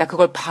같아. 나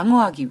그걸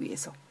방어하기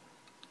위해서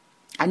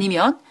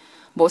아니면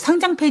뭐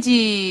상장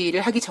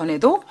폐지를 하기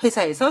전에도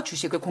회사에서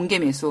주식을 공개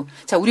매수.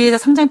 자, 우리 회사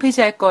상장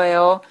폐지할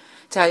거예요.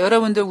 자,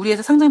 여러분들 우리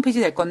회사 상장 폐지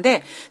될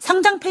건데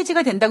상장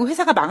폐지가 된다고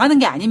회사가 망하는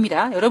게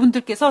아닙니다.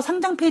 여러분들께서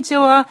상장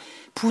폐지와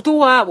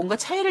부도와 뭔가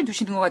차이를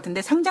두시는 것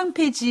같은데 상장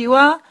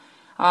폐지와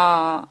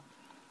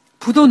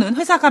부도는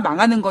회사가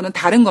망하는 거는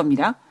다른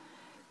겁니다.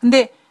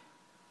 근데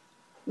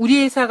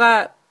우리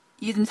회사가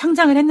이런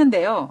상장을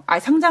했는데요.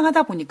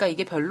 상장하다 보니까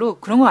이게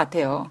별로 그런 것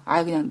같아요.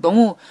 그냥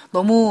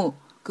너무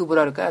그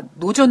뭐라 그럴까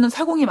노지 없는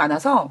사공이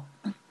많아서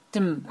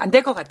좀 안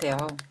될 것 같아요.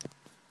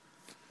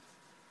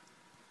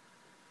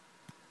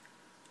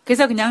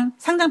 그래서 그냥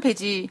상장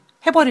폐지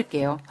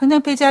해버릴게요.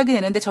 상장 폐지하게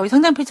되는데 저희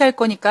상장 폐지할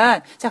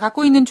거니까 자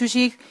갖고 있는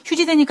주식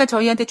휴지되니까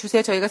저희한테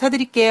주세요. 저희가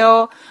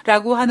사드릴게요.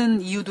 라고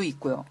하는 이유도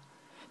있고요.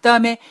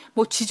 그다음에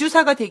뭐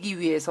지주사가 되기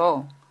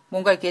위해서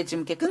뭔가 이렇게 좀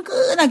이렇게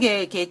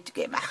끈끈하게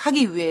이렇게 막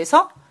하기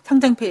위해서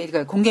상장 폐지,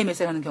 그러니까 공개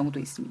매수를 하는 경우도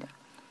있습니다.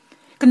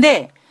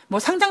 근데 뭐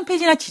상장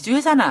폐지나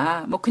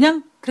지주회사나 뭐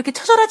그냥 그렇게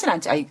처절하진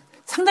않죠.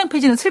 상장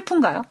폐지는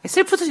슬픈가요?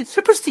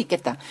 슬플 수도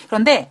있겠다.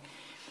 그런데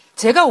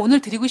제가 오늘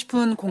드리고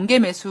싶은 공개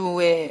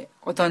매수의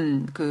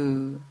어떤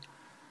그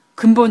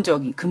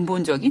근본적인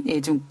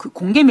좀 그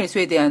공개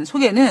매수에 대한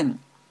소개는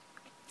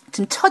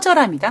좀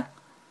처절합니다.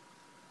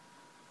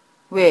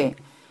 왜?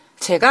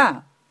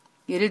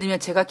 예를 들면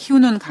제가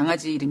키우는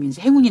강아지 이름이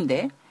이제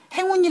행운인데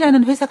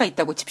행운이라는 회사가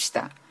있다고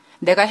칩시다.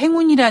 내가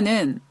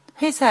행운이라는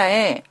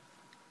회사의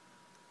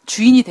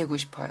주인이 되고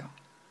싶어요.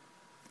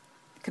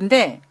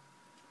 근데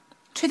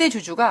최대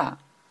주주가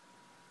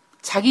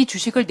자기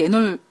주식을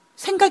내놓을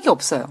생각이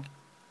없어요.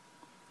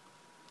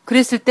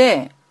 그랬을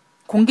때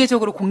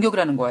공개적으로 공격을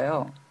하는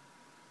거예요.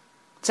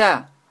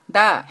 자,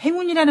 나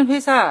행운이라는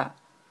회사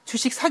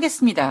주식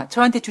사겠습니다.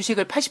 저한테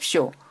주식을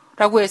파십시오.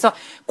 라고 해서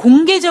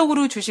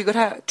공개적으로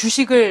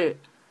주식을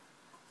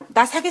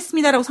나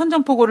사겠습니다라고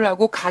선전포고를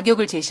하고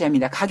가격을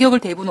제시합니다. 가격을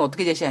대부분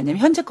어떻게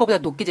제시하냐면 현재 거보다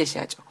높게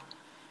제시하죠.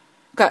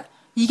 그러니까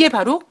이게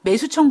바로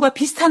매수 청구와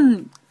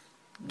비슷한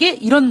게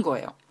이런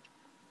거예요.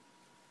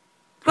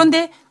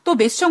 그런데 또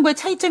매수 청구의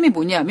차이점이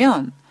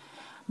뭐냐면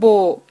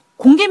뭐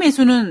공개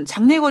매수는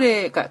장내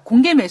거래, 그러니까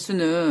공개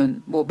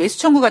매수는 뭐 매수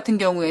청구 같은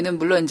경우에는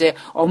물론 이제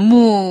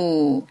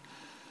업무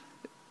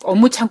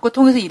창구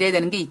통해서 일해야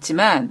되는 게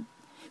있지만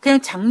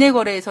그냥 장내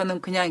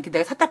거래에서는 그냥 이렇게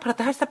내가 샀다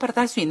팔았다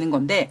할 수 있는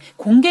건데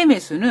공개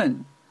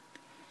매수는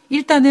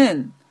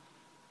일단은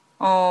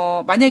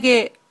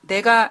만약에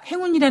내가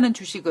행운이라는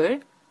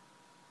주식을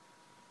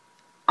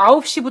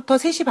 9시부터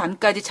 3시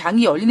반까지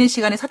장이 열리는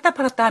시간에 샀다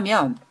팔았다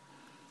하면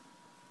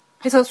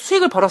해서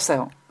수익을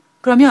벌었어요.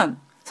 그러면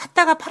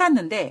샀다가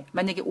팔았는데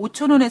만약에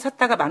 5,000원에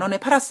샀다가 10,000원에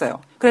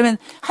팔았어요. 그러면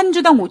한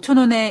주당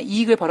 5,000원의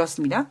이익을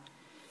벌었습니다.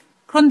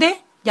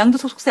 그런데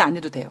양도소득세 안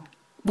내도 돼요.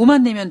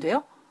 뭐만 내면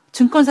돼요?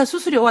 증권사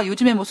수수료와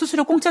요즘에 뭐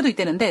수수료 공짜도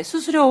있다는데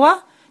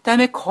수수료와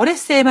그다음에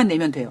거래세만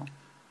내면 돼요.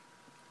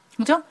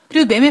 그죠?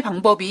 그리고 매매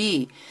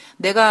방법이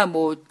내가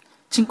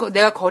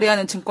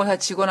거래하는 증권사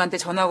직원한테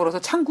전화 걸어서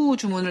창구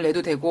주문을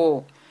내도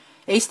되고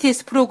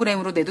HTS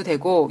프로그램으로 내도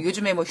되고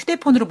요즘에 뭐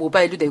휴대폰으로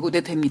모바일로 내도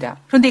됩니다.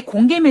 그런데 이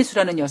공개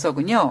매수라는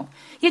녀석은요.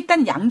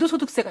 일단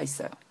양도소득세가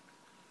있어요.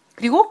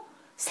 그리고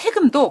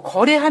세금도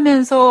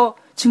거래하면서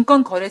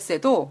증권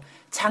거래세도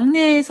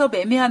장내에서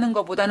매매하는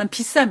것보다는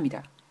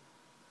비쌉니다.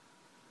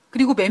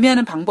 그리고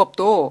매매하는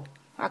방법도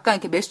아까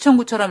이렇게 매수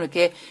청구처럼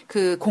이렇게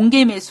그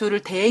공개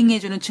매수를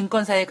대행해주는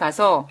증권사에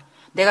가서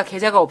내가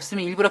계좌가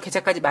없으면 일부러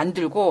계좌까지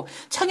만들고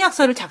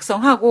청약서를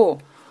작성하고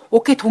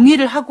오케이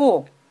동의를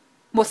하고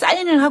뭐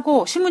사인을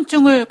하고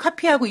신분증을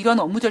카피하고 이런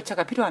업무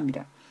절차가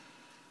필요합니다.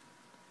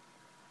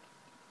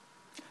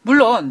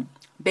 물론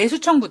매수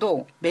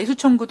청구도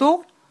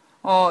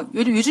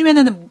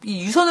요즘에는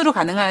유선으로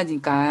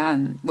가능하니까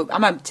뭐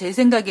아마 제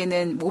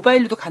생각에는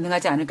모바일로도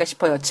가능하지 않을까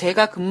싶어요.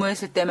 제가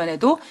근무했을 때만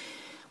해도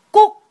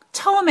꼭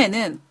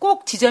처음에는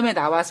꼭 지점에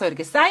나와서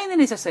이렇게 사인을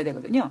했었어야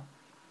되거든요.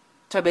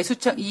 저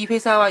이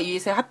회사와 이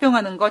회사에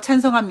합병하는 거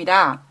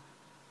찬성합니다.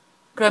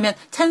 그러면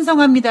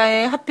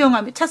찬성합니다의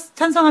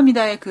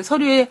그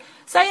서류에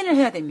사인을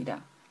해야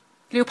됩니다.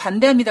 그리고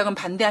반대합니다. 그럼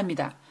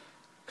반대합니다.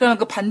 그러면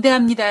그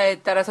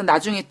반대합니다에 따라서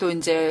나중에 또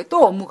이제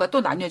또 업무가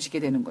또 나뉘어지게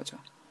되는 거죠.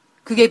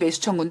 그게 매수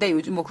청구인데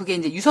요즘 뭐 그게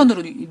이제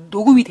유선으로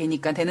녹음이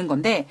되니까 되는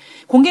건데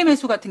공개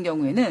매수 같은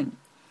경우에는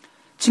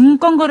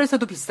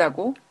증권거래소도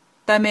비싸고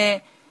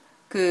그다음에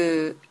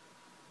그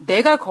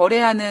내가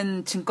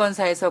거래하는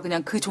증권사에서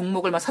그냥 그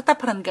종목을 막 샀다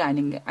파는 게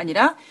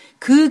아니라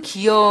그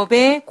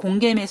기업의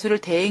공개 매수를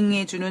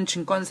대행해주는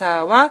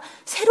증권사와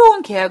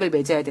새로운 계약을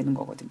맺어야 되는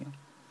거거든요.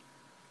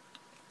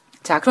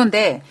 자,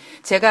 그런데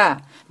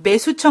제가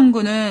매수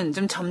청구는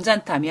좀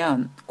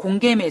점잖다면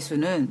공개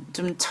매수는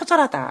좀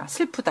처절하다,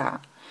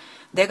 슬프다.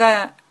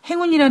 내가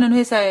행운이라는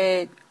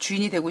회사의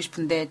주인이 되고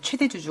싶은데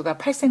최대 주주가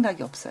팔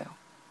생각이 없어요.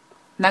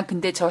 난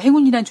근데 저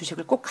행운이라는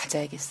주식을 꼭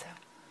가져야겠어요.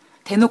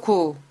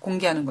 대놓고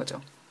공개하는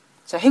거죠.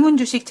 자, 행운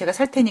주식 제가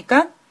살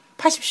테니까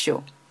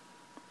파십시오.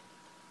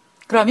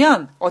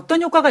 그러면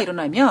어떤 효과가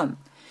일어나면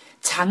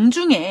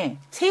장중에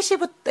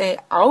 9시부터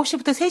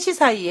 3시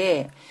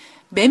사이에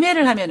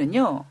매매를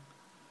하면은요.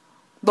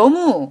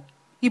 너무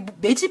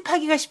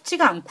매집하기가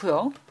쉽지가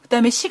않고요.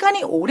 그다음에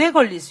시간이 오래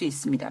걸릴 수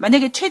있습니다.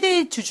 만약에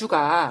최대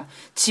주주가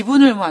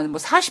지분을 뭐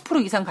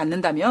 40% 이상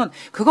갖는다면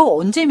그거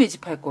언제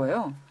매집할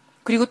거예요?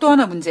 그리고 또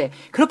하나 문제.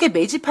 그렇게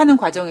매집하는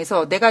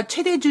과정에서 내가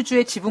최대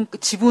주주의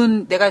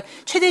내가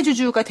최대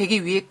주주가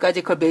되기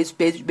위해까지 그걸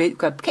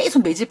그러니까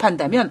계속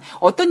매집한다면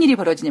어떤 일이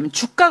벌어지냐면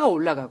주가가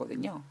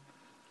올라가거든요.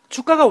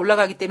 주가가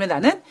올라가기 때문에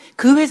나는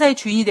그 회사의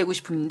주인이 되고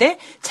싶은데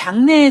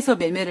장내에서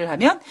매매를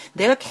하면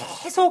내가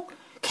계속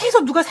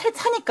누가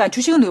사니까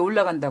주식은 왜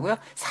올라간다고요?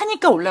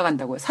 사니까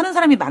올라간다고요. 사는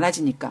사람이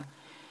많아지니까.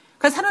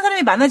 그러니까 사는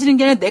사람이 많아지는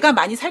게 아니라 내가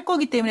많이 살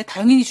거기 때문에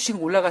당연히 주식은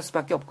올라갈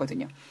수밖에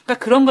없거든요.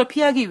 그러니까 그런 걸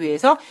피하기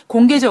위해서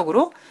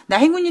공개적으로 나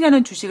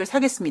행운이라는 주식을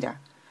사겠습니다.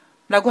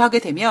 라고 하게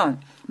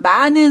되면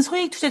많은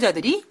소액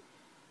투자자들이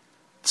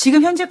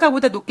지금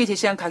현재가보다 높게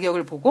제시한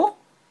가격을 보고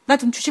나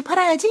좀 주식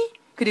팔아야지.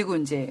 그리고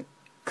이제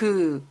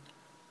그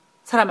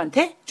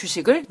사람한테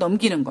주식을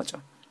넘기는 거죠.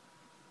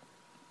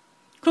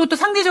 그리고 또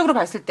상대적으로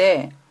봤을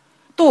때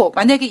또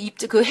만약에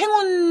그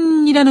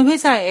행운이라는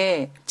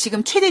회사에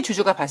지금 최대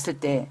주주가 봤을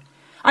때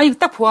아니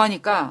딱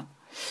보아하니까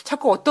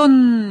자꾸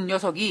어떤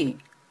녀석이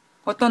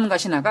어떤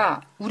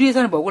가시나가 우리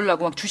회사를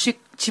먹으려고 막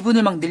주식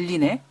지분을 막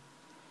늘리네.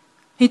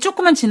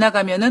 조금만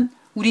지나가면은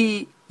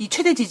우리 이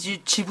최대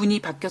지분이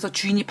바뀌어서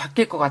주인이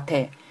바뀔 것 같아.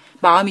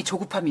 마음이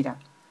조급합니다.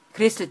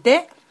 그랬을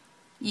때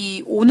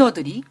이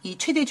오너들이 이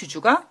최대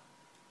주주가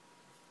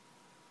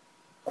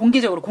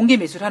공개적으로 공개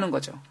매수를 하는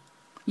거죠.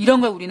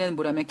 이런 걸 우리는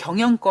뭐라면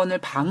경영권을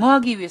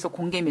방어하기 위해서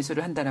공개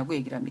매수를 한다라고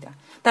얘기를 합니다.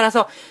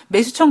 따라서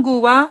매수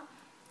청구와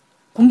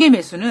공개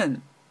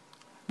매수는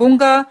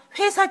뭔가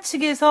회사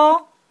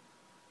측에서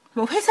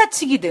뭐 회사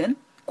측이든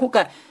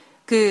그러니까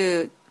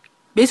그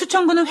매수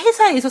청구는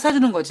회사에서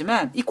사주는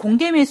거지만 이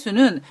공개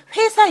매수는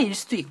회사일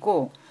수도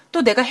있고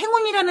또 내가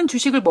행운이라는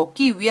주식을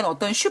먹기 위한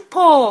어떤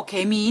슈퍼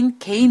개미인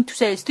개인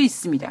투자일 수도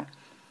있습니다.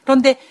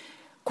 그런데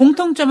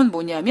공통점은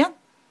뭐냐면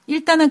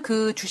일단은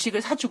그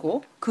주식을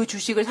사주고 그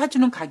주식을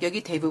사주는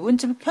가격이 대부분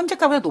좀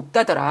현재가보다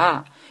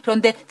높다더라.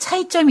 그런데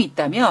차이점이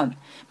있다면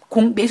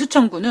매수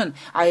청구는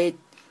아예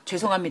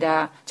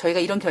죄송합니다. 저희가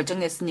이런 결정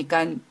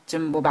냈으니까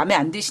좀 뭐 마음에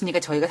안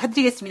드시니까 저희가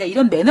사드리겠습니다.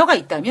 이런 매너가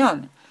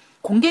있다면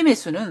공개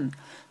매수는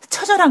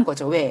처절한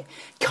거죠. 왜?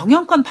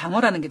 경영권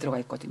방어라는 게 들어가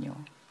있거든요.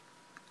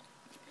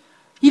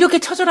 이렇게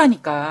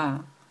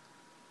처절하니까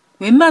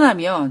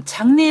웬만하면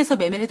장내에서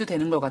매매를 해도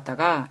되는 걸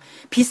갖다가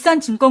비싼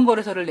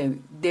증권거래소를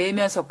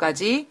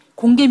내면서까지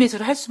공개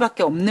매수를 할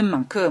수밖에 없는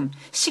만큼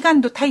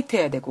시간도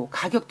타이트해야 되고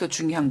가격도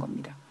중요한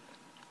겁니다.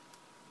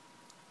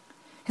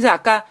 그래서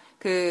아까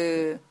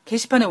그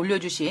게시판에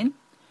올려주신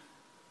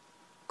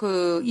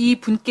이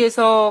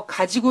분께서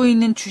가지고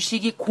있는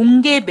주식이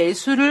공개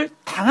매수를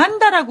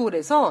당한다라고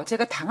그래서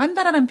제가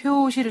당한다라는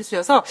표시를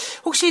쓰여서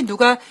혹시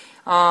누가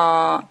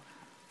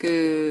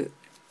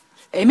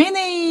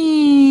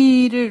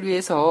M&A를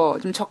위해서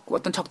좀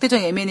어떤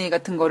적대적 M&A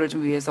같은 거를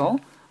좀 위해서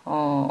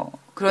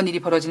그런 일이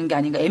벌어지는 게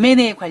아닌가,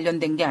 M&A에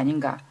관련된 게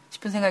아닌가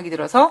싶은 생각이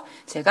들어서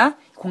제가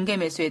공개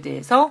매수에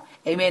대해서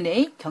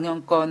M&A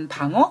경영권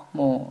방어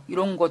뭐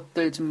이런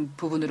것들 좀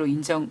부분으로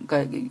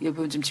그러니까 이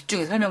부분 좀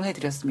집중해서 설명해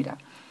드렸습니다.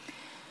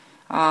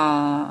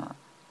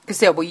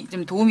 글쎄요, 뭐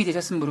좀 도움이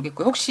되셨으면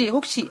모르겠고요. 혹시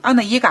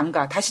나 이해가 안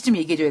가, 다시 좀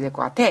얘기해 줘야 될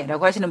것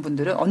같아라고 하시는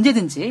분들은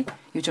언제든지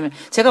요즘에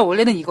제가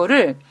원래는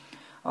이거를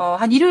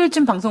한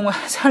일요일쯤 방송을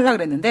하려고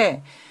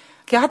그랬는데,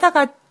 이렇게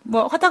하다가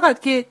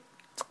이렇게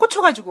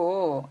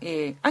꽂혀가지고,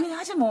 예, 아니,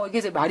 하지 뭐,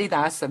 이게 말이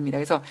나왔습니다.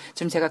 그래서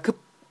좀 제가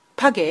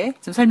급하게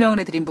좀 설명을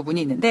해드린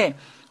부분이 있는데,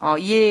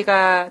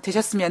 이해가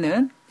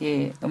되셨으면은,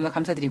 예, 너무나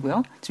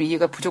감사드리고요. 좀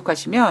이해가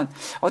부족하시면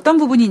어떤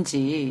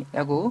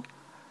부분인지라고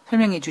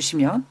설명해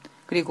주시면,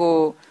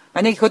 그리고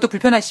만약에 그것도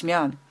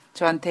불편하시면,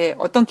 저한테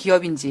어떤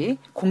기업인지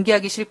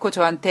공개하기 싫고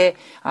저한테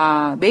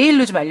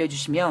메일로 좀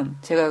알려주시면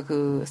제가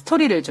그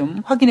스토리를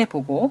좀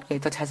확인해보고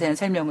더 자세한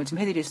설명을 좀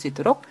해드릴 수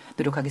있도록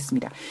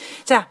노력하겠습니다.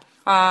 자,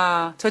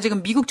 저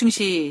지금 미국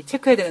증시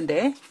체크해야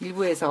되는데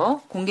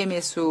일부에서 공개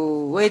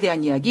매수에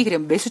대한 이야기,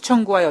 그리고 매수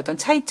청구와의 어떤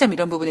차이점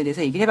이런 부분에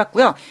대해서 얘기를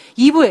해봤고요.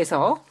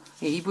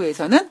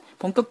 2부에서는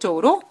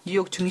본격적으로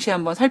뉴욕 증시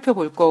한번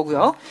살펴볼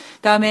거고요.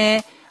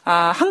 그다음에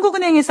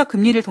한국은행에서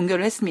금리를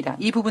동결을 했습니다.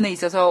 이 부분에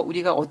있어서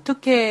우리가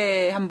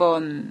어떻게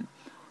한번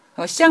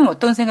시장은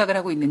어떤 생각을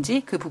하고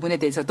있는지 그 부분에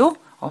대해서도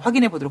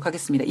확인해 보도록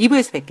하겠습니다.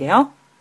 2부에서 뵐게요.